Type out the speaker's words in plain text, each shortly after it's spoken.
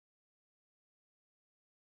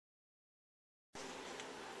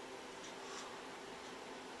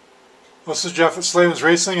This is Jeff at Slavens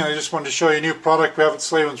Racing, and I just wanted to show you a new product we have at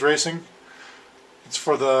Slavens Racing. It's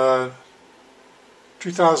for the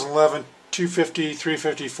 2011 250,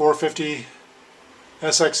 350, 450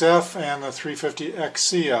 SXF and the 350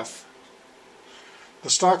 XCF. The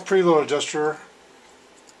stock preload adjuster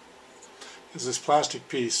is this plastic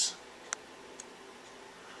piece.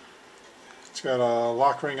 It's got a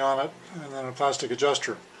lock ring on it and then a plastic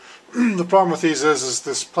adjuster. The problem with these is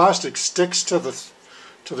this plastic sticks to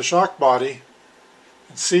the shock body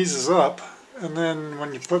and seizes up, and then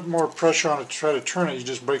when you put more pressure on it to try to turn it, you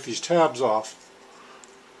just break these tabs off.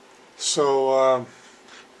 So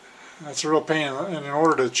that's a real pain, and in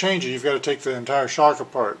order to change it, you've got to take the entire shock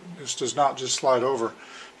apart. This does not just slide over.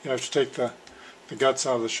 You have to take the guts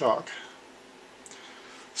out of the shock.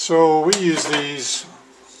 So we use these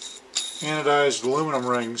anodized aluminum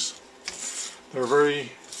rings. They're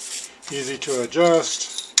very easy to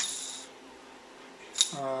adjust,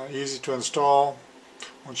 easy to install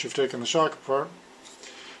once you've taken the shock apart.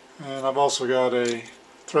 And I've also got a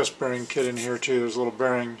thrust bearing kit in here too. There's a little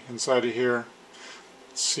bearing inside of here.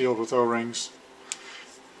 It's sealed with O-rings.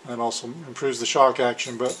 That also improves the shock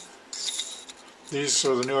action. But these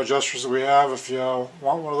are the new adjusters that we have. If you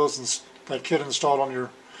want one of those, that kit installed on your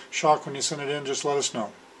shock when you send it in, just let us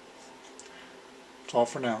know. That's all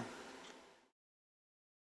for now.